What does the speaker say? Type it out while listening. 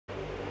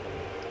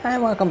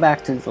And welcome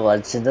back to The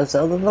Legend of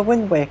Zelda the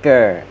Wind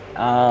Waker.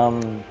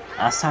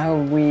 Last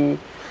time we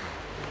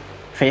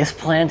face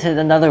planted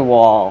another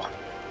wall,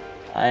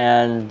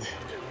 and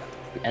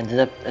we ended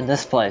up in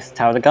this place,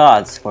 Tower of the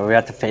Gods, where we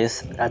had to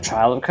face a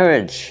trial of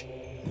courage.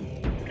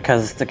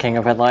 Because the King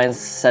of Red Lions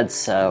said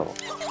so.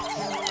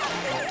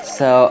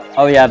 So,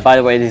 oh yeah, by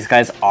the way, these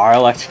guys are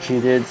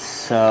electrocuted,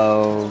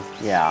 so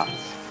yeah.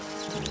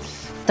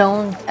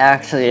 Don't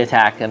actually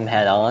attack them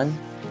head on.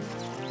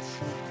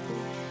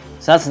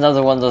 So that's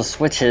another one of those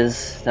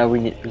switches that we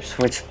need,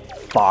 switch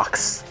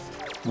box,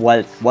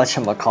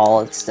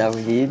 whatchamacallits that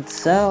we need,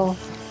 so...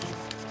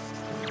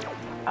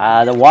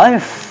 the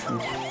water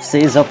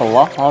stays up a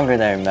lot longer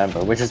than I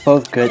remember, which is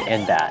both good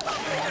and bad.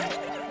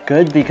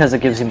 Good because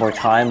it gives you more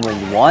time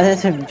when you want it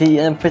to be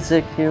in a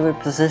particular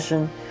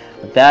position,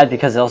 but bad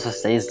because it also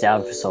stays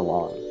down for so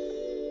long.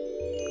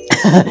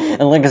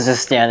 And Link is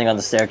just standing on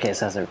the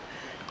staircase as it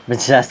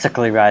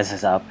majestically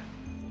rises up.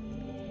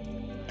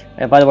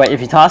 And by the way, if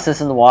you toss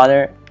this in the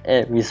water,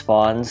 it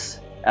respawns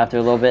after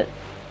a little bit.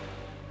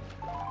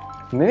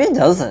 Maybe it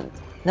doesn't.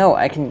 No,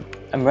 I'm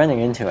running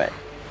into it.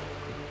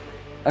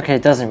 Okay,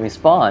 it doesn't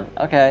respawn.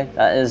 Okay,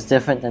 that is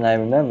different than I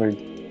remembered.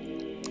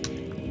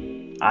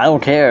 I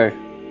don't care.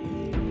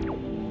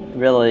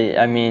 Really,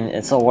 I mean,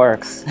 it still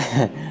works.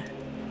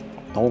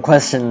 Don't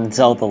question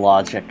Zelda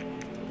logic.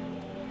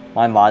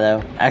 My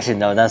motto. Actually,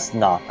 no, that's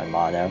not my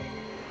motto.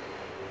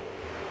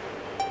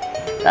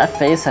 That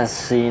face has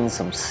seen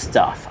some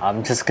stuff.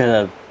 I'm just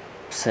gonna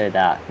say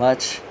that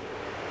much.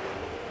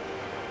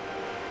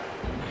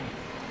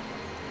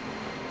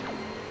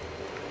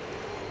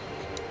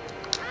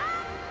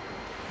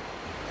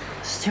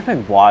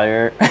 Stupid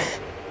water.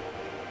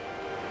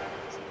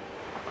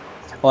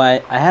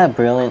 Well, I had a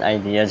brilliant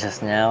idea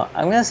just now.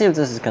 I'm gonna see if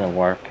this is gonna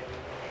work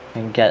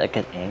and get a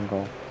good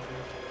angle.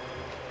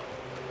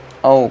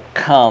 Oh,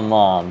 come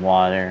on,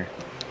 water.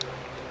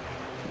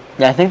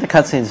 Yeah, I think the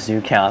cutscenes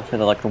do count for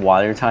the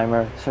water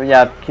timer, so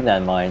yeah, keep that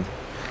in mind.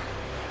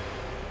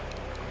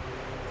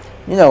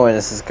 You know where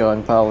this is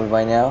going probably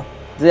by now.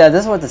 Yeah,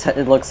 this is what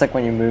it looks like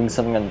when you're moving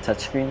something on the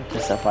touchscreen,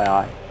 just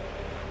FYI.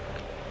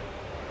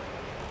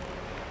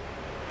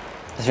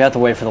 Because you have to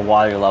wait for the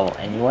water level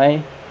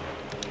anyway.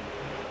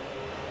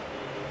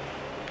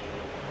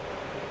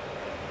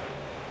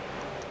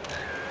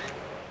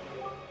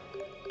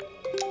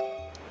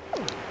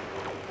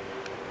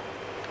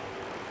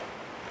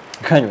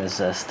 Couldn't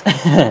resist.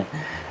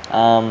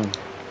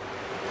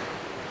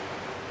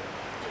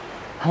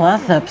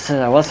 Last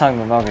episode I was talking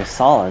about Metal Gear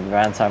Solid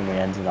around the time we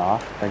ended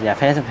off, but yeah,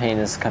 Phantom Pain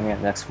is coming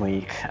up next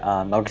week.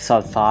 Metal Gear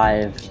Solid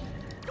 5,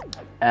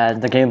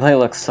 and the gameplay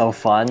looks so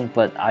fun,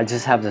 but I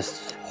just have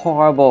this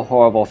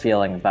horrible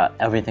feeling about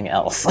everything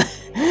else.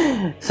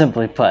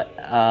 Simply put,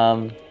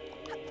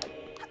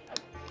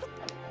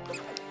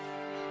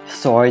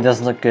 story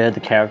doesn't look good,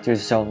 the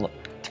characters don't look.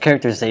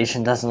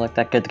 Characterization doesn't look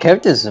that good. The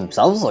characters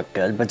themselves look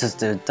good, but just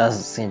there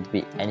doesn't seem to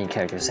be any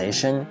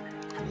characterization.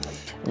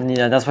 And, you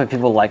know, that's why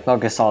people like Metal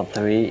Gear Solid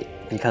 3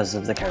 because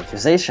of the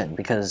characterization.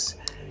 Because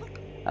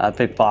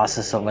Big Boss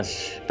is so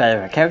much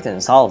better of a character than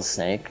Solid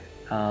Snake.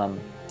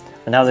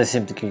 But now they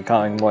seem to be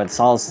going more the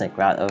Solid Snake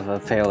route of a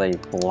fairly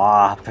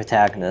blah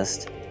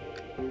protagonist.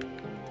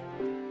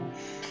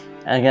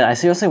 And again, I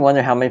seriously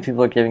wonder how many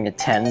people are giving it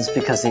 10s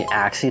because they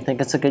actually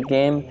think it's a good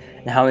game,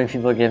 and how many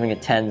people are giving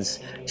it 10s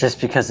just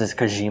because it's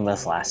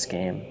Kojima's last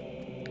game.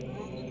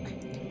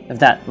 If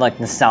that,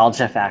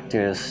 nostalgia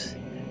factor is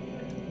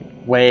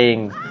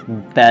weighing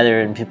better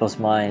in people's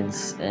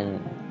minds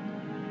than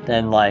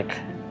an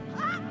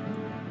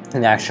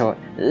actual...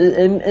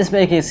 It's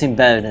making it seem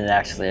better than it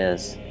actually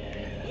is.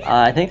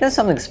 I think there's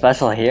something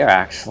special here,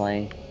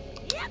 actually.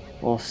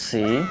 We'll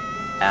see.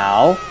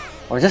 Ow.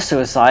 Or just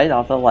suicide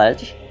off the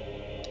ledge.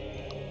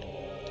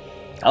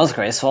 That was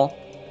graceful.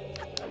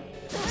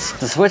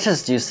 The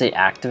switches do stay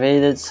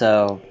activated,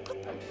 so...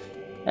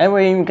 And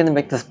we're even gonna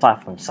make this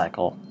platform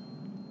cycle.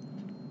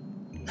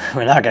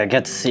 We're not gonna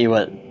get to see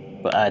what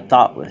I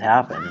thought would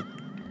happen.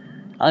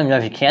 I don't even know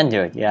if you can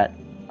do it yet.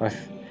 Or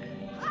if...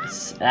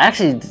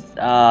 Actually,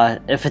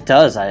 if it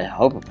does, I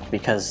hope,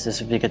 because this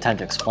would be a good time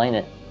to explain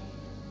it.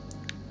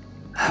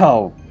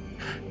 Oh,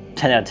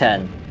 10 out of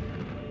 10.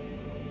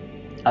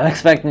 I'm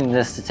expecting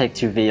this to take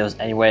 2 videos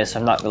anyway, so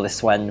I'm not really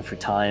sweating for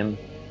time.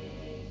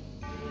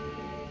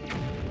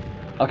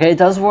 Okay, it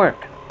does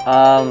work.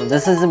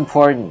 This is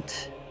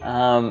important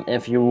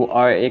if you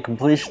are a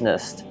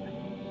completionist.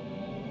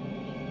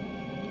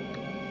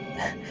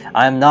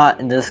 I'm not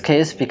in this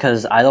case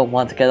because I don't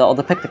want to get all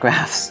the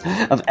pictographs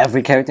of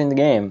every character in the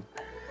game.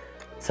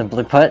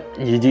 Simply put,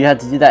 you do have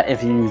to do that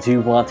if you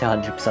do want to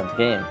 100% the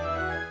game.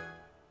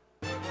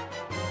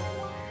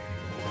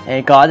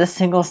 A goddess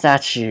tingle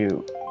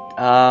statue.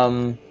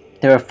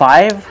 There are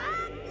 5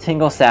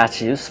 tingle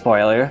statues,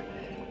 spoiler,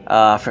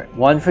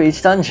 one for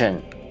each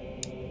dungeon.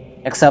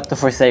 Except the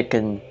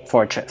Forsaken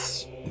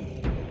Fortress.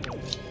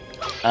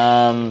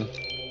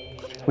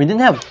 We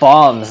didn't have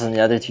bombs in the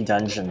other 2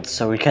 dungeons,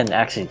 so we couldn't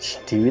actually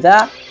do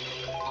that.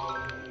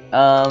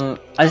 I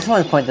just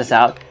want to point this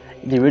out.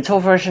 The original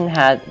version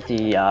had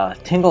the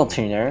Tingle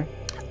Tuner,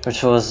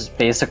 which was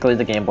basically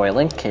the Game Boy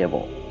Link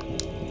cable.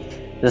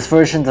 This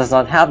version does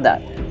not have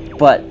that,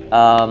 but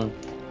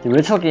the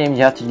original game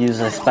you have to use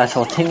a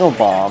special Tingle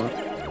Bomb.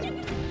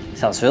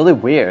 Sounds really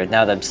weird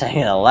now that I'm saying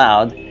it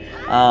aloud.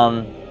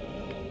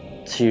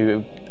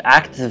 To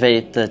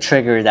activate the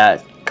trigger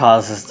that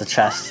causes the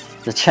chest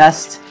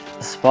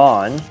to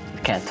spawn.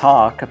 You can't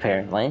talk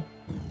apparently.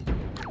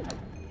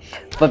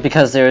 But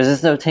because there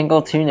is no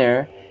Tingle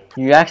Tuner,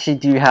 you actually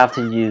do have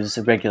to use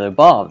regular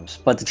bombs,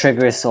 but the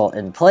trigger is still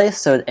in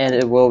place, and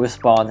it will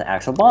respond to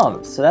actual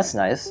bombs, so that's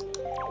nice.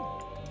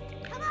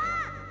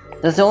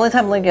 That's the only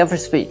time Link ever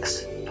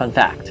speaks. Fun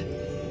fact.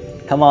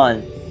 Come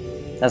on.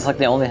 That's like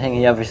the only thing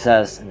he ever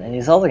says in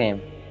any Zelda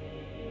game.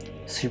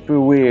 Super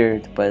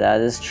weird, but that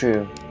is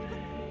true.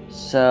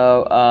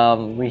 So,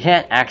 we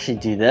can't actually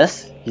do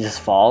this. He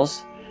just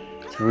falls.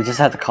 So we just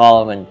have to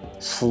call him and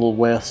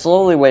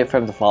slowly wait for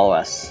him to follow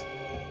us.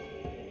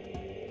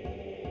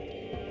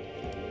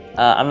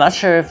 I'm not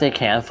sure if they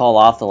can fall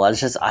off the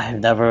ledges. I have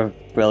never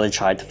really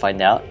tried to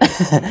find out.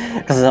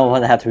 Because I don't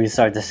want to have to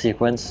restart the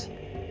sequence.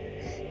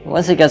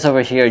 Once he gets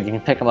over here, you can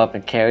pick him up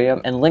and carry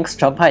him. And Link's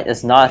jump height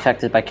is not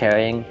affected by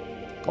carrying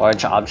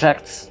large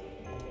objects.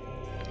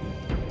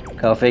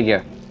 Go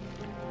figure.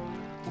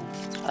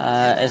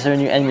 Is there a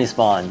new enemy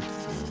spawn?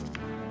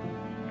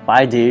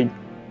 Bye, dude.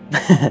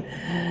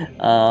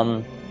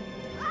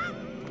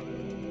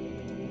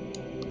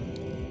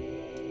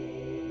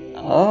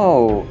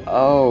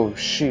 Oh,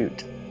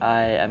 shoot.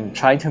 I am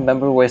trying to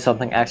remember where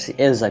something actually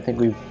is. I think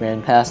we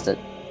ran past it.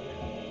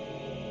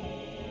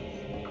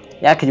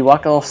 Yeah, could you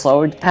walk a little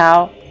slower,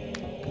 pal?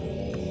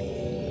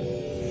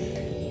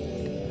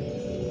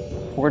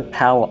 Word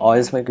pal will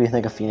always make me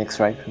think of Phoenix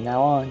Wright from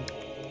now on.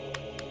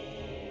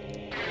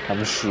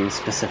 She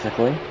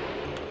specifically.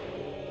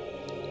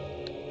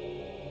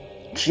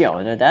 Gee, I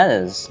wonder what that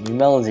is. New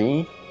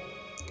melody.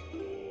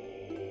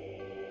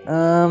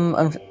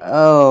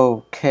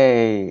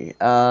 Okay.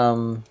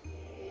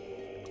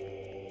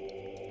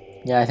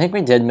 Yeah, I think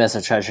we did miss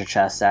a treasure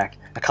chest a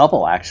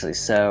couple actually,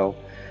 so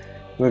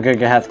we're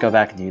gonna have to go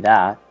back and do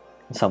that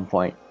at some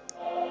point.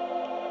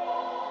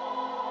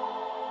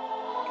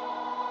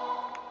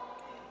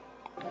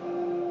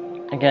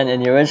 Again,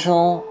 in the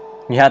original,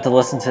 you had to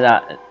listen to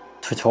that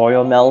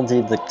tutorial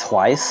melody like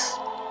twice.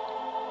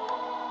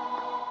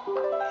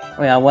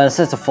 Yeah, when it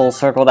says a full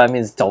circle, that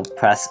means don't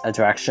press a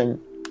direction.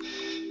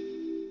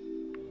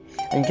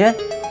 And get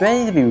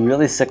ready to be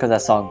really sick of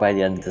that song by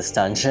the end of this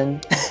dungeon.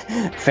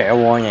 Fair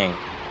warning.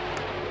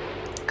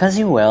 Cause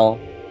you will.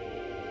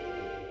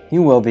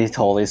 You will be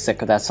totally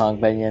sick of that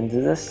song by the end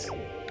of this.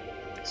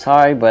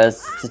 Sorry, but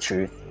it's the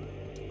truth.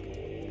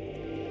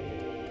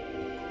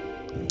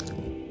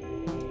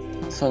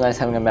 So nice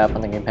having a map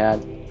on the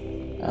gamepad.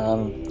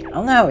 I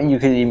don't know how you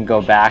could even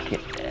go back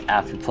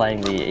after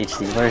playing the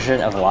HD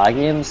version of a lot of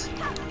games.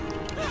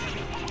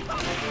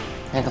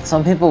 And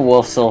some people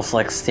will still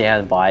like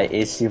stand by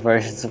HD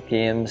versions of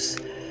games.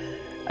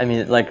 I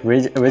mean, like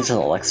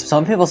original. Like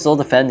some people still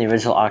defend the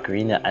original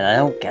Ocarina, and I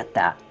don't get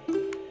that.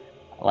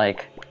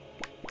 Like,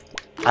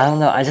 I don't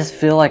know. I just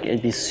feel like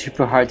it'd be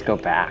super hard to go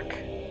back.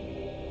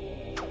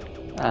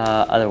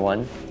 Other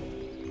one.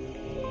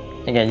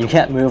 Again, you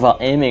can't move while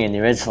aiming in the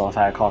original, if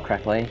I recall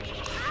correctly.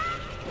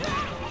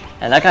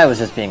 And that guy was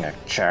just being a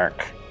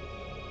jerk.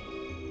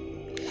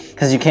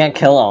 Because you can't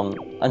kill him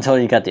until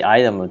you get the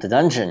item of the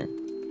dungeon.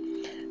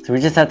 So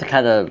we just have to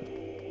kind of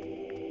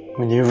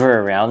maneuver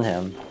around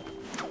him.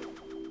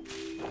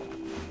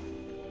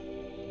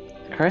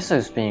 The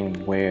cursor's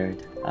being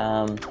weird.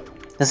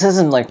 This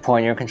isn't like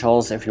pointer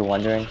controls, if you're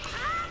wondering.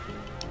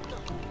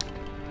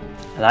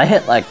 And I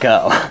hit let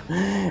go.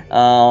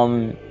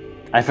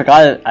 I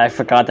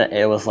forgot that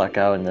it was let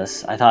go in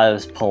this. I thought it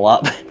was pull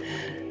up.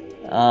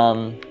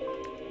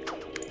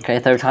 Okay,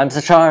 third time's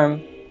the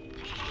charm.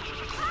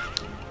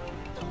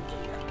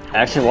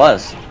 Actually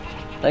was.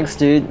 Thanks,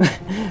 dude,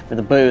 for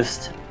the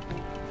boost.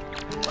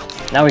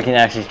 Now we can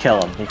actually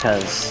kill him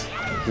because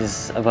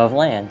he's above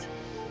land.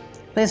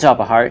 Please drop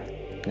a heart.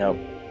 Nope.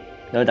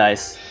 No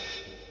dice.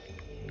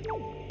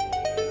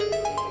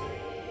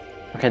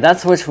 Okay,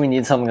 that's which we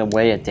need something to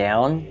weigh it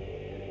down.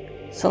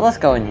 So let's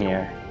go in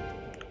here.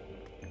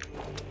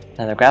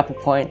 Another grapple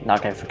point.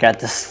 Not gonna forget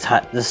this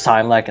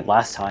time like it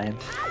last time.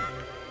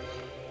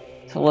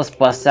 So let's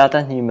bust out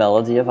that new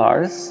melody of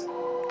ours.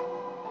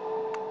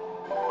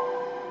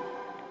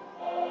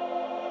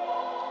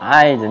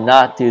 I did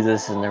not do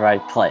this in the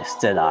right place,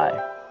 did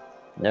I?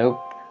 Nope.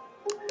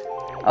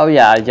 Oh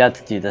yeah, you have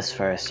to do this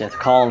first. You have to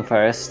call him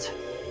first.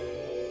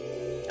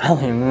 I don't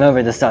even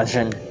remember this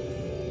dungeon.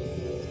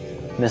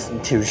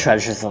 Missing 2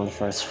 treasures on the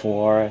first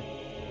floor.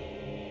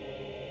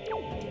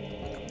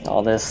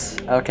 All this.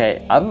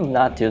 Okay, I'm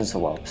not doing so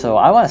well. So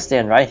I want to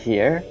stand right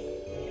here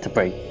to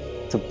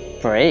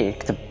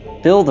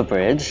build a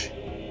bridge.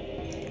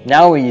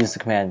 Now we use the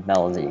command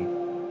melody.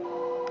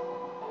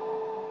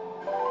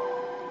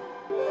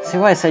 See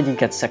why I said you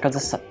get sick of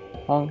this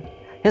song?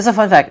 Here's a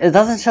fun fact, it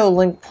doesn't show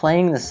Link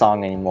playing the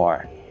song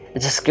anymore. It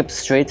just skips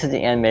straight to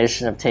the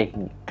animation of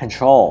taking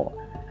control.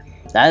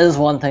 That is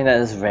one thing that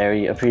is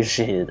very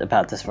appreciated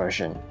about this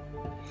version.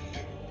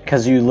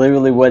 Because you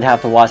literally would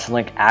have to watch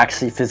Link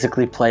actually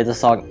physically play the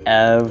song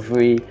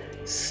every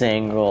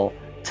single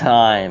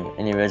time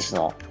in the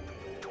original.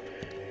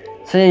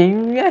 So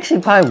you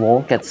actually probably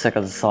won't get sick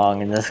of the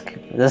song in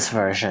this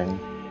version.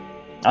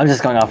 I'm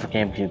just going off of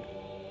GameCube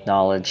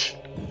knowledge.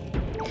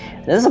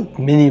 This is a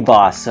mini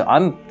boss, so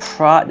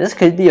this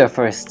could be our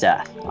first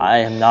death. I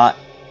am not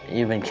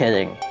even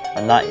kidding.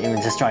 I'm not even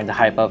just trying to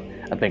hype up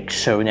a big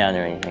showdown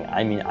or anything.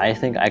 I mean, I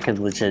think I could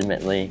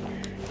legitimately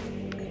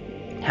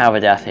have a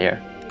death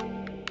here.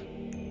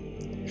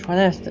 Which one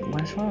is it?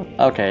 Which one?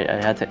 Okay,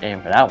 I had to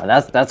aim for that one.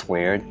 That's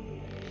weird.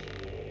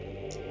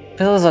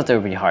 Feels like there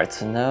would be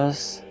hearts in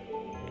those.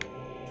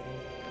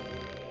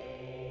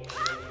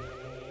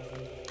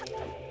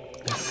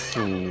 Let's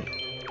see.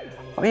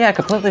 Oh yeah, I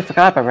completely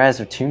forgot about Rise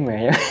of Tomb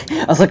Raider.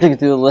 I was looking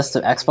through the list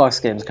of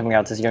Xbox games coming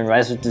out this year, and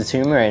Rise of the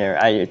Tomb Raider.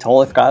 I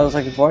totally forgot I was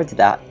looking forward to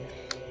that.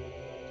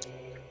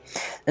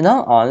 In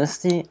all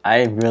honesty,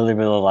 I really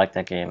like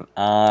that game.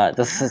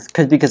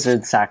 Could be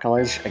considered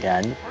sacrilege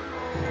again,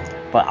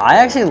 but I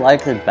actually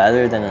liked it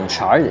better than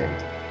Uncharted,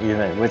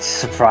 even, which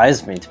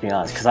surprised me, to be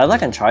honest, because I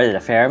like Uncharted a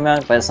fair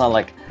amount, but it's not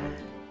like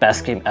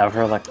best game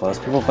ever like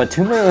most people. But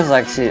Tomb Raider was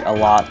actually a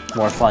lot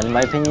more fun in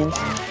my opinion.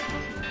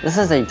 This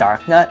is a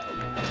Dark Nut.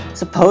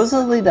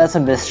 Supposedly that's a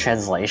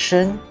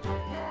mistranslation.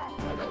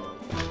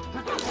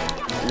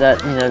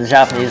 That, you know, the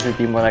Japanese would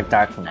be more like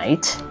Dark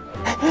Knight.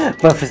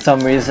 But for some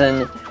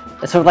reason,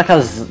 it's sort of like how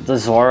the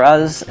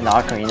Zoras in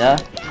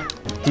Ocarina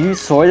do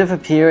sort of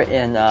appear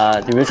in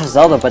the original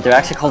Zelda, but they're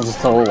actually called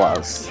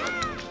Zolas.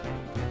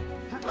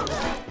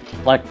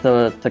 Like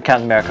the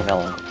Captain America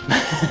villain.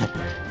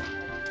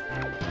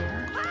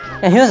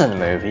 And he was in the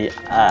movie.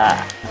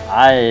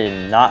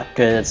 I'm not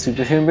good at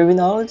superhero movie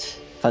knowledge.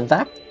 Fun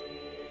fact.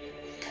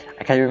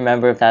 I can't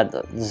remember if that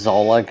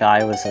Zola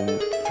guy was in the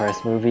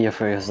first movie or if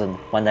he was in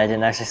one that I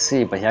didn't actually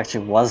see, but he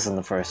actually was in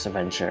the first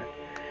adventure.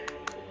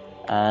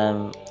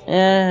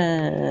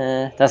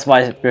 That's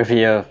my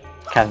review of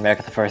Captain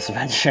America: The First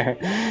Adventure.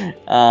 It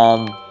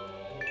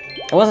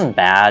wasn't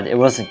bad, it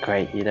wasn't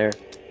great either.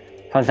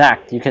 Fun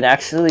fact, you can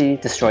actually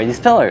destroy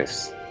these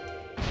pillars.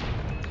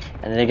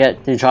 And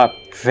they drop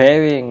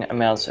varying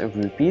amounts of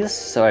rupees,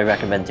 so I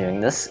recommend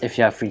doing this if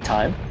you have free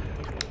time.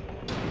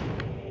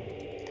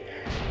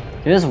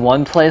 There's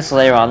one place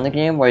later on in the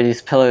game where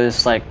these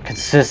pillars like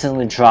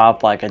consistently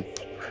drop like a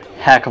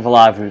heck of a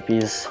lot of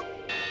rupees.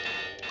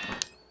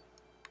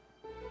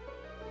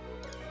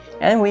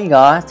 And we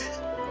got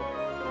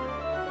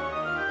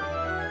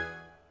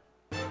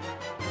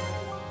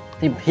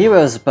the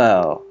hero's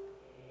bow.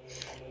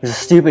 Which is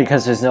stupid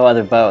because there's no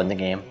other bow in the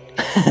game.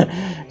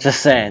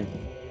 Just saying.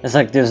 It's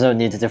like there's no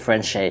need to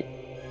differentiate.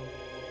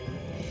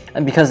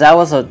 And because that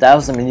was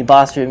a mini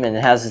boss room and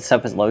it has a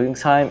separate loading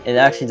time, it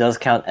actually does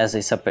count as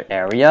a separate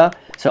area.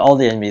 So all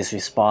the enemies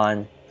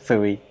respawn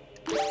free.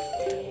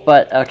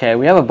 But okay,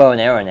 we have a bow and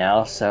arrow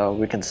now, so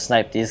we can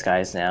snipe these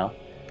guys now.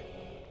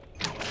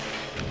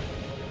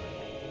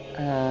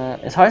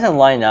 It's hard to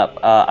line up.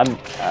 I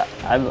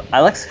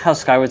like how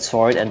Skyward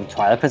Sword and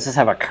Twilight Princess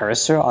have a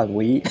cursor on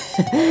Wii.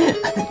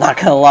 Not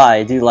gonna lie,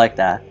 I do like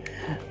that.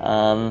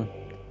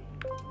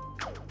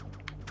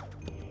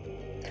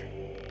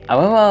 I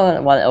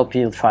wouldn't want to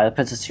LP Twilight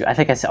Princess 2. I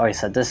think I already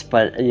said this,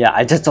 but yeah,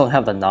 I just don't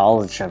have the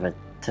knowledge of it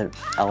to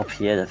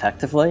LP it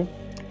effectively.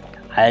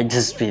 I'd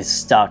just be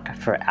stuck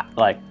for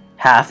like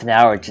half an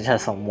hour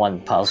just on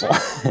one puzzle.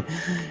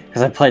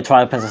 Because I played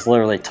Twilight Princess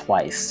literally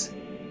twice.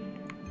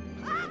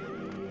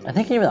 I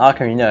think even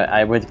Ocarina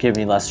I would give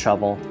me less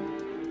trouble.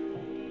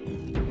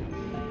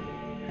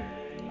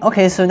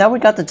 Okay, so now we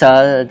got we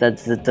got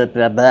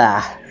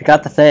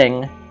the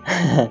thing.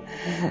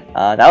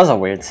 That was a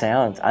weird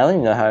sound. I don't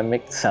even know how to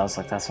make sounds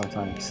like that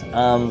sometimes.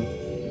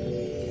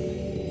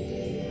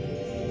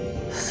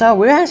 So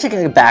we're actually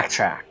gonna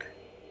backtrack.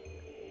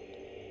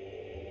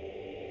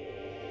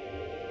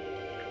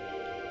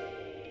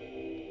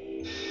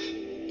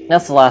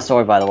 That's the last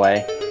door, by the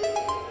way.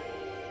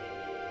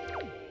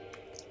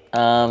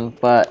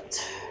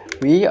 But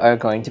we are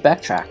going to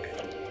backtrack.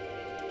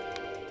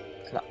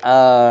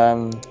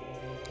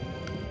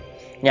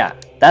 Yeah,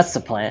 that's the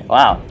plan.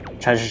 Wow,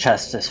 treasure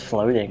chest is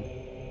floating.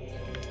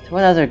 So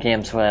what other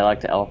games would I like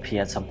to LP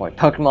at some point?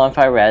 Pokemon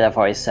Fire Red, I've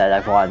always said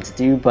I've wanted to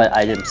do, but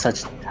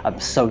I'm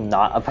so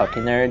not a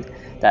Poké nerd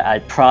that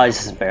I'd probably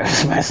just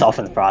embarrass myself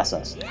in the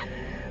process.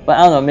 But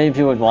I don't know, maybe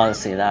people would want to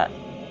see that.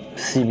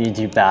 See me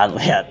do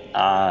badly at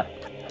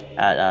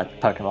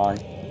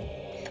Pokemon.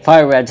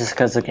 Fire Red just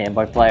because of Game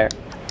Boy player.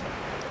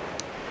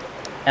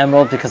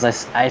 Emerald because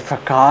I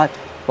forgot.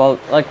 Well,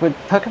 like with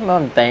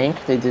Pokemon Bank,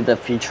 they did the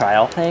free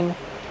trial thing.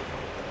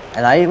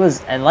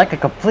 And like a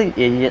complete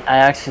idiot, I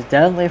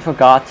accidentally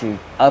forgot to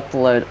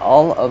upload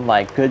all of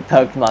my good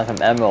Pokemon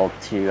from Emerald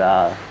to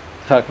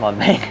Pokemon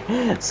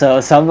Bank.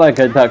 So some of my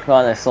good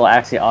Pokemon are still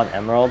actually on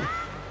Emerald.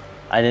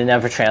 I didn't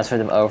ever transfer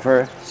them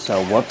over,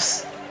 so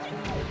whoops.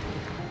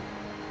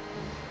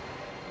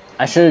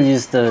 I should have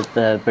used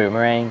the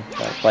boomerang,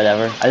 but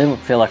whatever. I didn't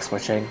feel like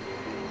switching.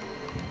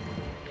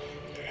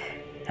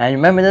 And you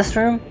remember this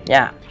room?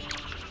 Yeah.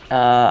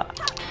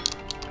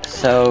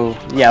 So,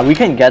 yeah, we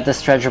couldn't get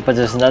this treasure, but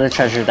there's another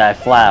treasure that I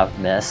flat out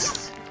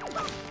missed.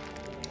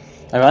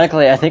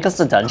 Ironically, I think it's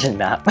the dungeon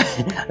map. I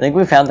think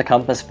we found the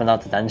compass, but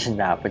not the dungeon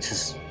map, which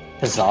is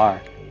bizarre.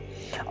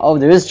 Oh,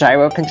 there is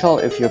gyro control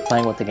if you're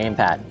playing with the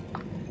gamepad.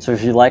 So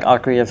if you like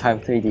Ocarina of Time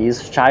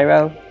 3D's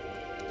gyro,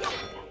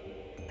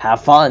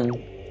 have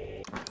fun.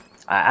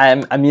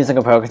 I'm using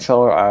a Pro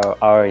Controller, I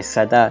already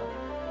said that.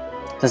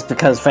 Just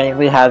because,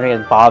 frankly, having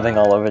it bobbing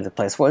all over the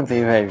place wouldn't be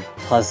very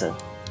pleasant.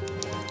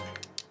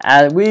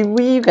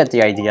 We get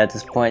the idea at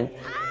this point.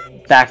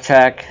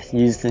 Backtrack,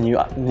 use the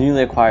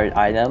newly acquired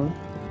item,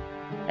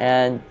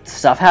 and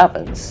stuff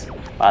happens.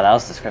 Wow, that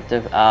was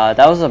descriptive.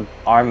 That was an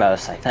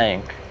Armos, I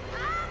think.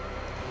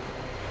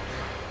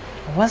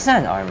 Was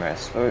that an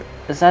Armos? Or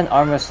is that an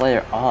Armos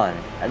later on?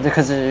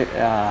 Because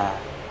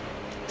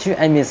two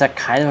enemies that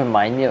kind of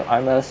remind me of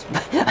Armos,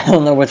 but I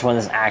don't know which one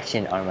is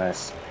actually an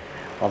Armos.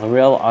 Well, the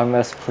real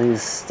Armos,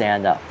 please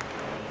stand up.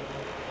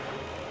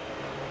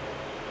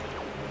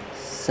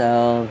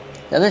 So,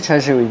 the other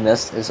treasure we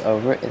missed is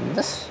over in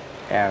this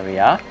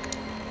area.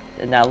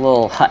 In that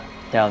little hut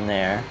down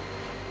there.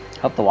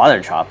 Hope the water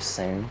drops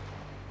soon.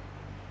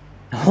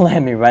 It'll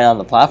land me right on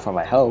the platform,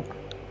 I hope.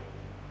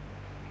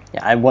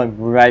 Yeah, I went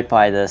right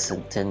by this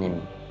and didn't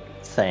even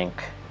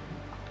think.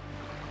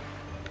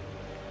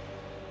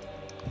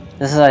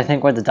 This is, I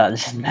think, where the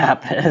dungeon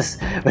map is,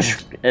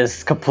 which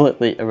is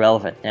completely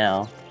irrelevant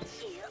now.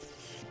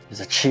 There's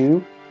a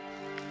chew.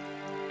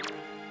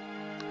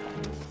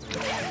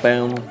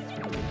 Boom.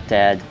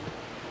 Dead.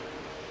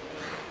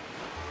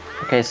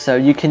 Okay, so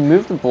you can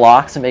move the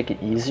blocks to make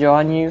it easier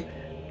on you,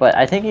 but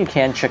I think you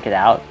can trick it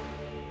out.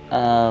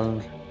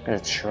 I'm gonna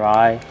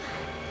try.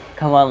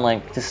 Come on,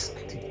 Link, just...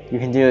 You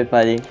can do it,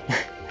 buddy.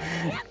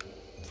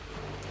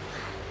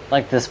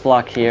 Like this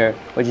block here,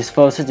 what you're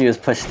supposed to do is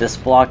push this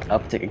block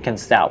up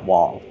against that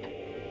wall.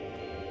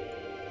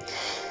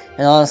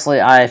 And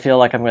honestly, I feel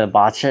like I'm gonna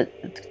botch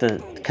it,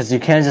 because you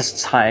can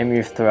just time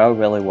your throw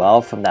really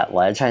well from that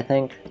ledge, I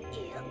think.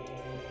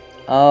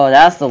 Oh,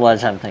 that's the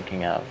ledge I'm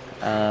thinking of.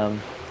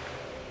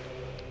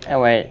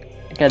 Anyway,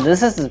 again,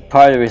 this is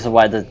part of the reason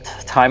why the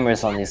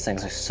timers on these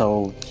things are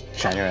so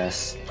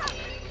generous.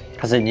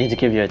 Because they need to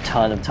give you a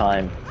ton of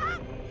time.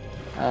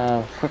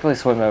 Quickly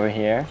swim over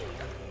here.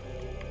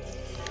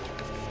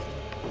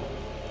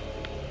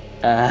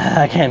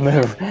 I can't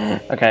move.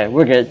 Okay,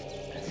 we're good.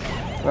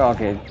 We're all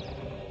good.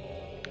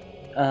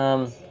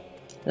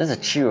 There's a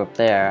chew up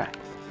there.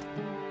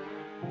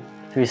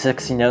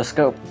 360 no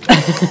scope.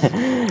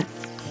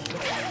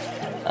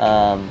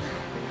 I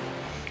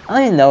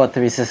don't even know what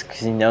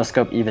 360 no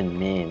scope even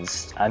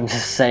means. I'm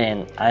just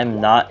saying, I'm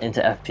not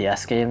into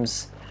FPS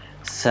games,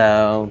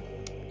 so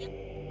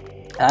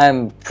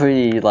I'm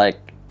pretty like,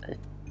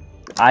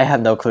 I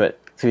have no clue what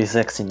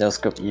 360 no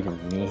scope even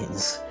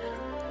means.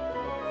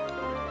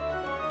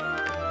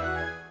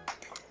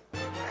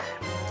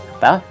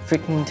 About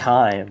freaking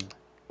time.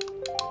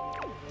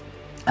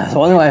 I was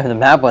wondering why the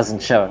map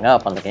wasn't showing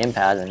up on the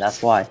gamepad, and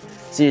that's why.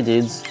 See you,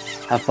 dudes.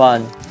 Have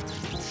fun.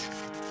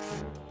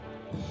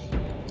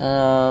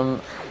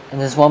 And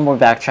there's one more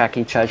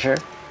backtracky treasure.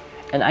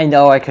 And I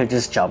know I could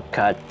just jump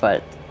cut,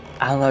 but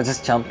I don't know,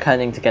 just jump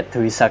cutting to get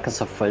 3 seconds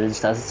of footage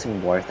doesn't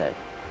seem worth it.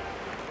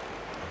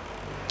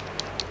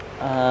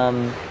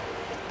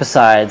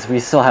 Besides, we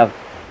still have,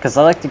 because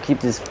I like to keep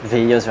these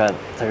videos around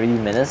 30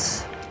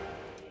 minutes.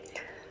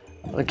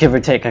 Give or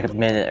take a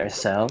minute or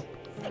so.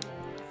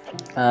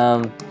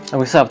 And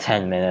we still have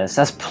 10 minutes,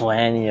 that's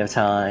plenty of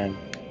time.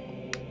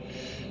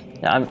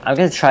 Now, I'm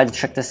gonna try to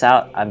trick this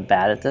out. I'm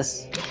bad at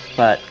this.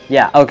 But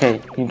yeah,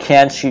 okay, you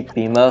can shoot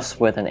BMOS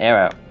with an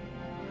arrow.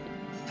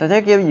 So if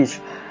they're giving you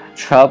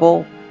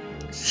trouble,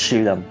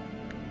 shoot them.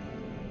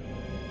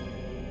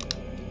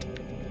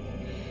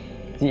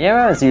 The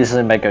arrow is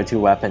usually my go-to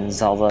weapon in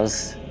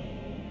Zeldas.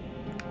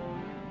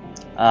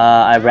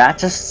 A rat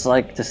just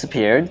like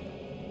disappeared.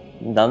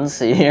 Nothing to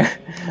see here.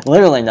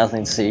 Literally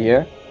nothing to see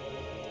here.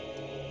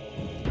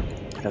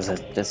 Because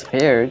it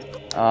disappeared.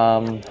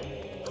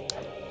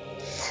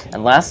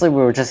 And lastly,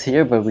 we were just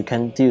here, but we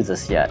couldn't do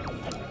this yet.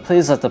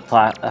 Please let the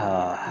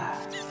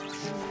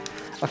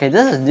Okay,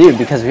 this is new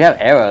because we have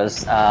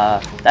arrows.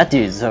 That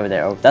dude's over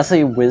there. That's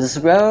a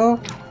Wizro?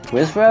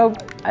 Wizro?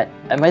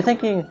 Am I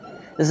thinking...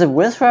 Is it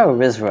Wizro or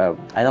Wizro?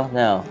 I don't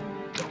know.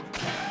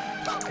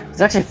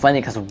 It's actually funny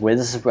because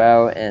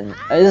Wizro and...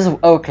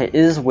 It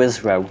is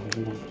Wizro.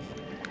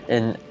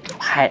 In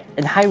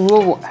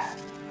Hyrule...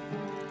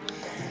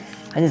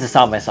 I need to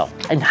stop myself.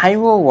 In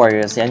Hyrule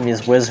Warriors, the enemy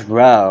is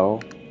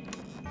Wizro.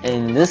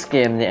 In this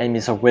game, the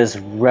enemies are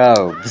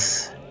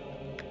Wizrobes.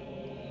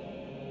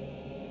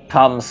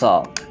 Problem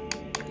solved.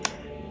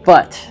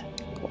 But,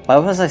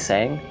 what was I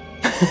saying?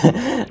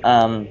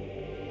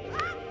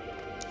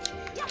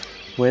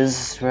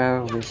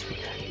 Wizro...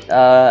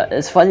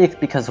 it's funny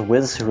because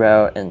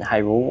Wizro in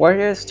Hyrule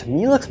Warriors, to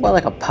me, looks more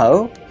like a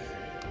Poe.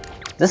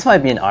 This might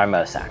be an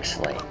Armos,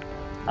 actually.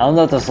 I don't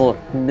know what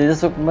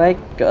this look like.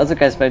 The other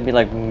guys might be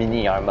like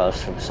mini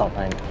Armos or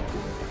something.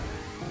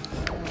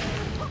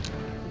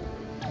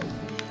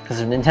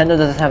 Because if Nintendo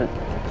doesn't have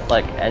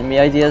like enemy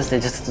ideas, they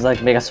just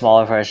like make a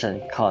smaller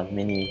version called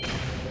mini.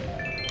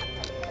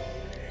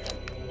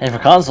 And for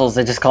consoles,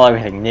 they just call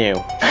everything new.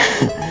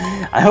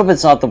 I hope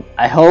it's not the.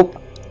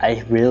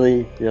 I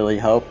really, really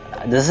hope.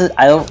 I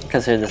don't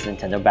consider this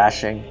Nintendo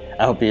bashing.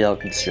 I hope you don't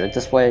construe it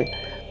this way.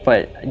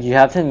 But you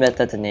have to admit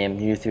that the name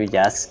New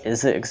 3DS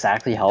isn't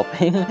exactly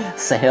helping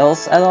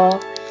sales at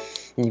all.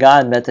 You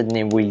gotta admit that the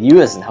name Wii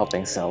U isn't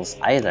helping sales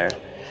either.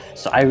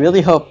 So I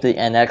really hope the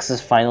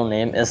NX's final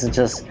name isn't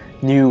just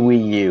New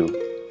Wii U.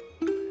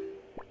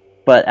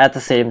 But at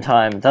the same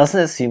time, doesn't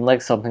it seem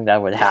like something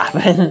that would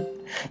happen?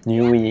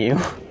 New Wii U?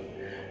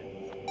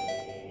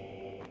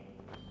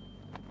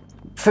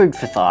 Food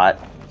for thought.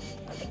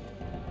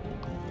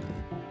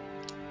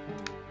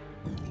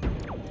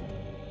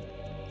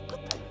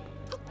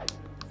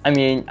 I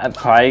mean, I'm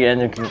probably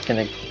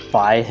gonna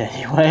buy it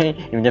anyway,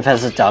 even if it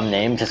has a dumb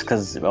name, just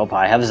because it'll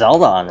probably have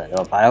Zelda on it,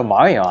 it'll probably have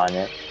Mario on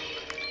it.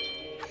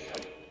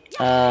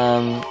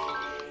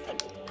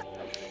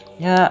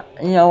 Yeah,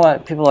 you know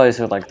what, people always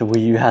say like, the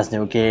Wii U has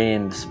no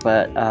games,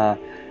 but,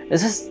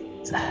 it's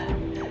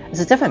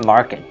a different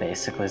market,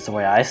 basically, is the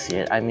way I see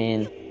it. I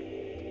mean,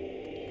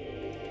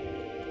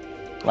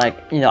 like,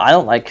 you know, I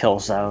don't like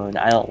Killzone,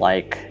 I don't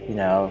like, you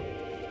know,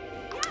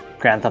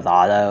 Grand Theft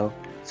Auto,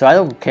 so I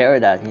don't care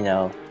that, you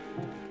know,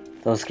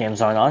 those games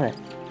aren't on it,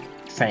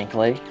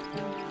 frankly.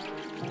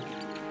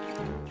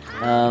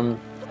 You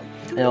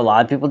know, a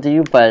lot of people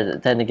do,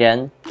 but then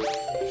again,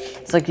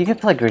 it's like you can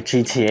play like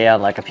GTA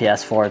on like a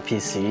PS4 or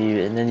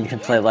PC, and then you can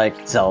play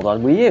like Zelda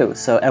on Wii U,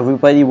 so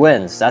everybody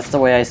wins. That's the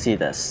way I see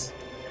this.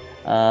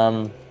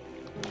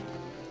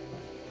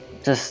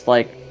 Just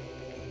like,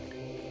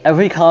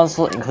 every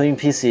console, including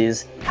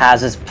PCs,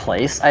 has its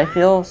place, I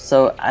feel,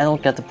 so I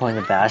don't get the point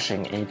of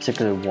bashing any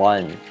particular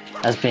one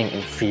as being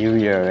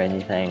inferior or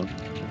anything,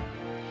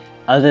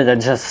 other than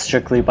just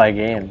strictly by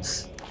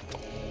games.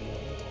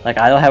 Like,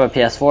 I don't have a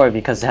PS4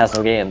 because it has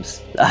no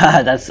games.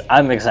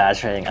 I'm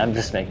exaggerating, I'm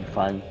just making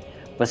fun.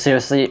 But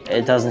seriously,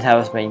 it doesn't have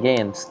as many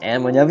games,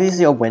 and whenever you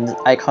see a wind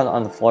icon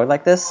on the floor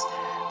like this,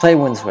 play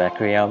Wind's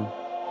Requiem.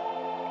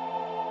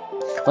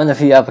 One of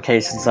the few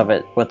applications of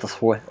it with the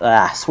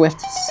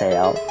Swift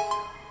sale.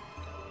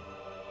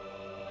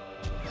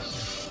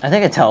 I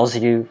think it tells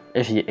you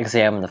if you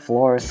examine the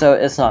floor, so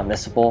it's not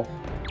missable.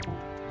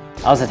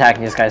 I was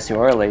attacking these guys too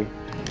early.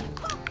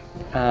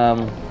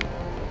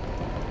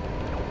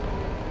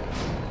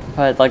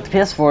 But like the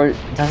PS4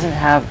 doesn't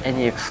have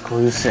any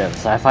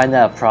exclusives, so I find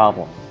that a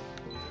problem.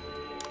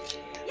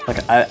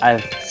 Like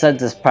I've said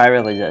this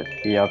privately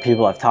that, you know,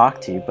 people I've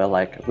talked to, but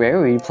like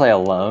wherever you play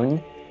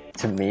alone,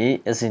 to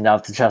me, is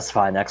enough to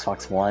justify an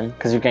Xbox One,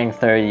 because you're getting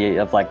 30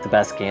 of like the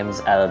best games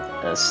at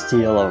a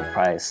steal of a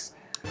price.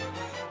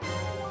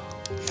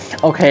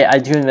 Okay, I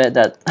do admit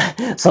that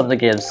some of the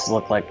games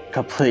look like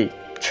complete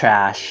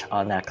trash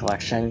on that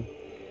collection.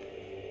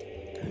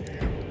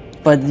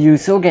 But you're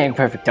still getting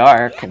Perfect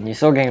Dark, and you're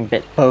still getting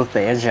both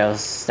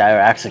Banjos that are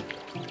actually,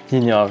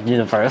 you know,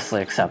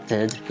 universally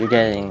accepted. You're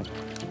getting,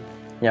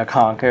 you know,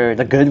 Conquer,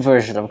 the good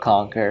version of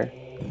Conquer.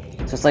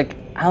 So it's like,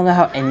 I don't know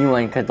how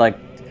anyone could like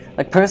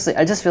personally,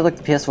 I just feel like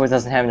the PS4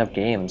 doesn't have enough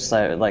games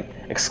that are like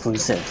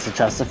exclusives to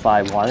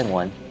justify wanting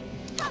one.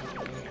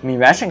 I mean,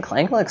 Ratchet and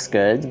Clank looks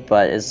good,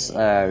 but it's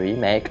a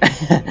remake.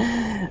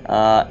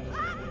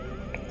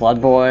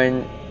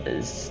 Bloodborne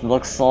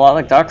looks a lot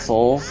like Dark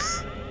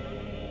Souls.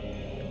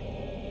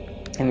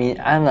 I mean,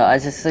 I don't know, I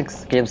just think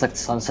games like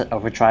Sunset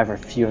Overdrive are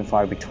few and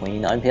far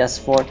between on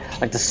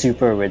PS4, like the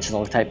super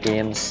original type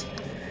games.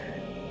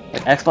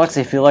 Like Xbox,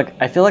 I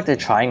feel like they're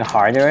trying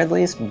harder at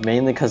least,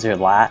 mainly because they're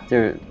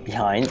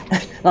behind.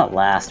 Not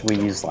last,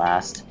 Wii U's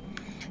last.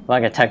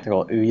 Like a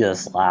technical,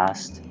 Ouya's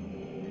last.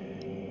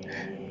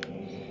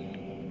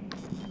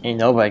 Ain't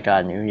nobody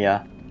got an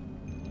Ouya.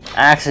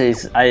 Actually,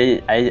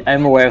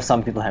 I'm aware of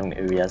some people having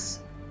Ouyas.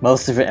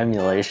 Mostly for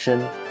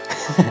emulation.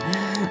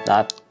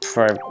 Not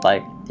for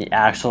like the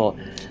actual,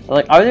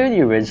 like, are there any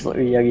original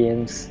Ouya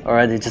games? Or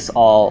are they just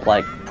all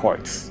like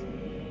ports?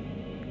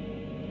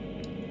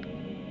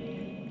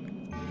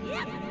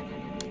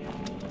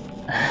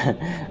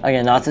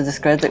 Again, not to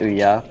discredit the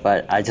Ouya,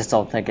 but I just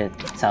don't think it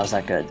sounds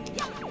that good.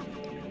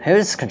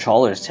 His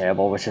controller is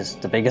terrible, which is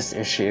the biggest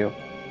issue.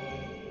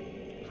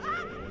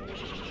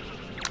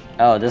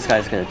 Oh, this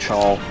guy's gonna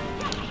troll.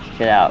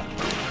 Get out.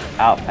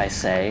 Out, I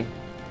say.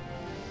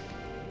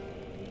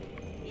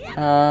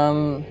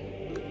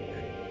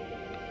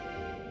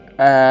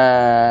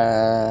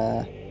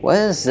 What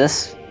is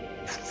this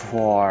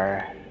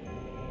for?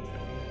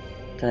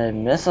 Did I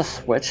miss a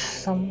switch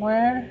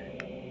somewhere?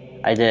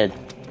 I did.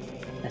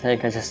 I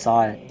think I just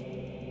saw it.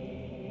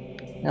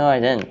 No, I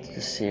didn't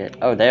just see it.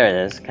 Oh, there it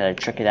is. Can I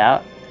trick it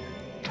out?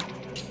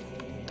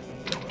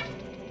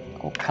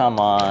 Oh, come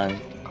on,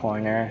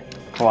 corner.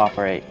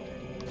 Cooperate.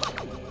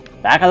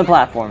 Back on the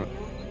platform.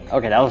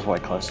 Okay, that was way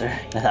closer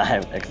than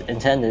I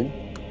intended.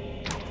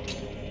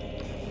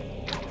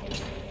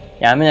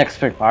 Yeah, I'm an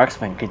expert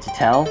marksman, could you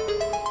tell?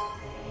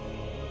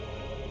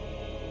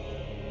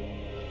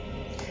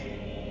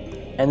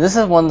 And this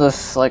is one of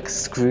those, like,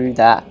 screw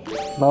that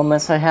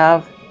moments I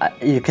have.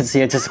 You can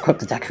see I just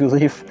equipped the Deku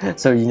Leaf,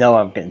 so you know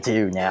what I'm gonna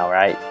do now,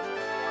 right?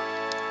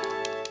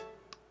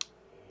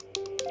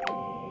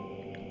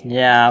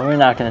 Yeah, we're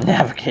not gonna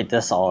navigate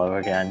this all over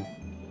again.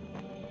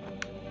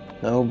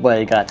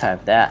 Nobody got time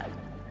for that.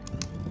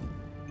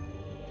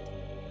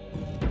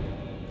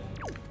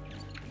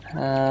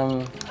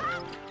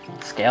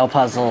 Scale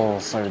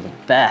puzzles are the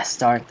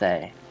best, aren't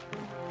they?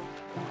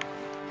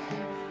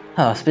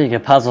 Oh, speaking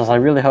of puzzles, I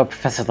really hope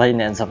Professor Layton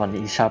ends up on the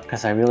eShop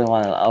because I really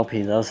want to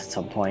LP those at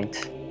some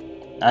point.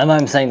 I know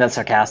I'm saying that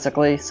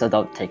sarcastically, so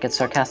don't take it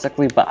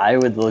sarcastically, but I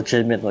would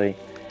legitimately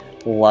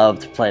love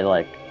to play,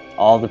 like,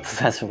 all the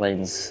Professor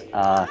Laytons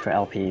for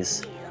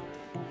LPs.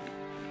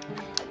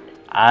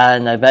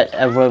 And I bet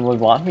everyone would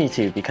want me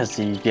to, because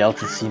you'd be able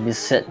to see me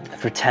sit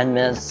for 10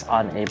 minutes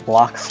on a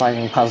block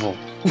sliding puzzle.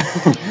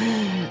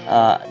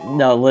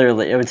 No,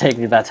 literally, it would take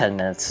me about 10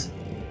 minutes.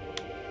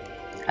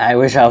 I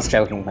wish I was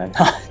joking, but I'm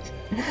not.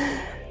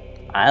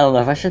 I don't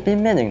know if I should be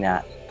admitting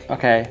that.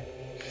 Okay.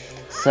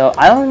 So,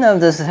 I don't know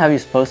if this is how you're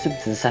supposed to, but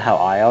this is how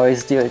I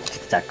always do it.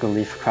 Just Deku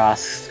Leaf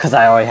across, because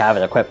I already have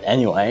it equipped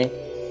anyway.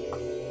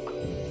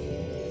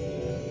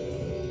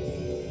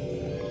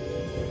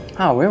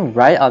 Oh, we're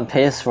right on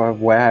pace for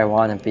where I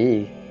want to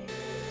be.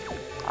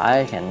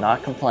 I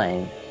cannot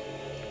complain.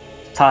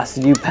 Toss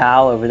the new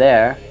pal over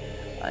there.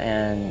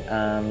 And,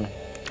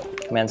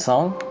 command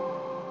song?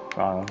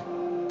 Wrong.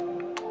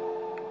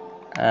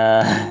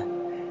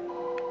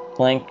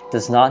 Blink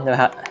does not know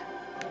how...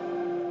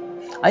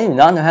 I do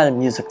not know how to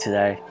music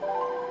today.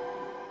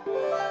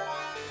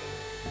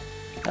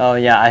 Oh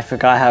yeah, I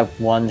forgot how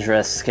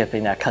wondrous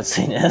skipping that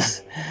cutscene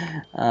is.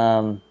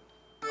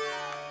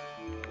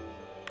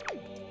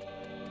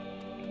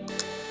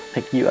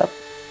 Pick you up.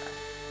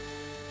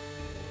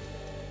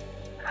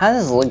 How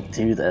does Link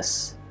do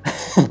this?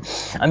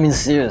 I mean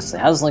seriously,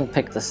 how does Link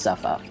pick this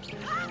stuff up?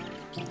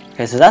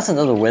 Okay, so that's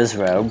another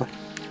Wizrobe.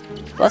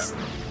 Let's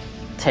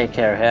take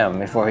care of him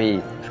before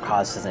he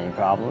causes any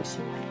problems.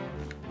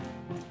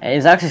 And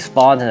he's actually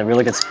spawned in a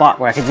really good spot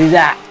where I can do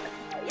that!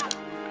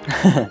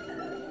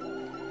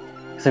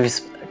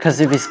 Because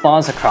if he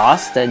spawns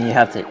across, then you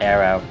have the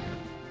arrow.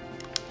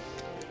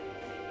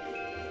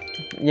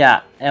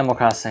 Yeah, Animal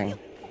Crossing.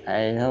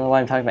 I don't know why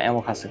I'm talking about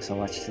Animal Crossing so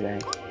much today.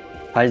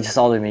 Probably just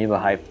all the amiibo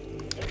hype.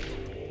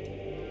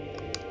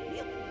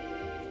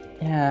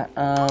 Yeah,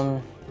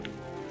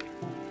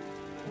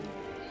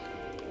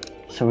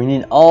 so we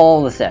need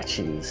all the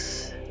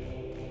statues.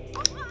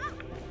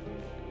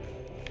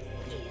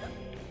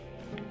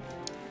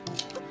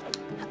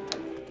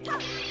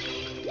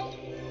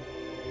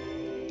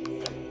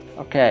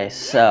 Okay,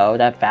 so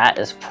that bat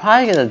is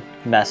probably gonna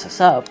mess us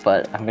up,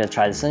 but I'm gonna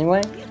try this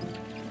anyway.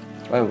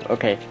 Oh,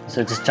 okay,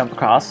 so just jump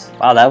across.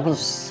 Wow, that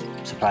was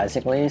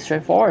surprisingly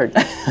straightforward.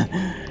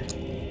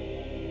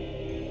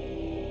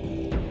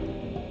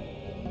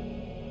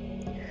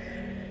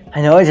 I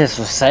know I just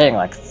was saying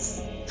like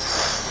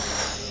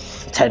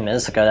 10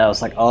 minutes ago that I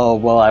was like, oh,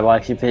 well, I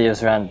want to keep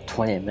videos around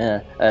 30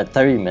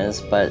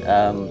 minutes, but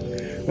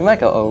we might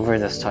go over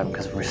this time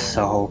because we're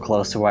so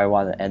close to where I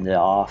want to end it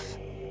off.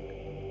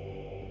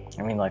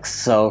 I mean, like,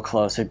 so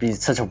close. It'd be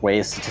such a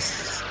waste to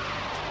just,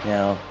 you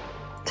know,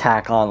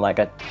 tack on like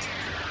a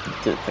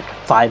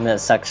 5-minute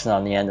section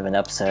on the end of an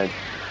episode.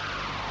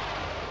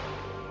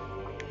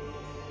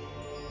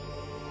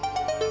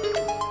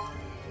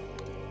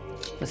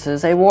 This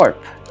is a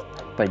warp,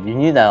 but you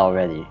knew that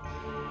already.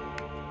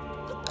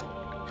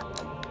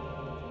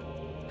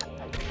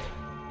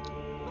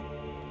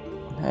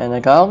 And I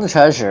got all the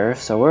treasure,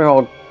 so we're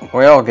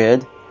all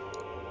good.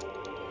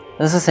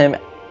 This is the same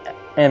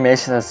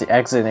animation as the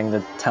exiting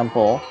the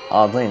temple,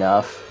 oddly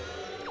enough.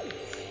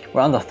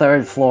 We're on the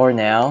 3rd floor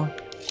now.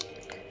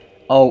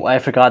 Oh, I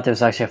forgot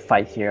there's actually a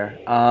fight here.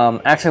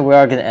 Actually, we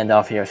are going to end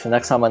off here. So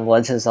next time on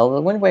Legend of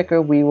Zelda: Wind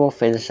Waker, we will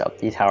finish up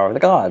the Tower of the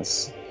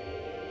Gods.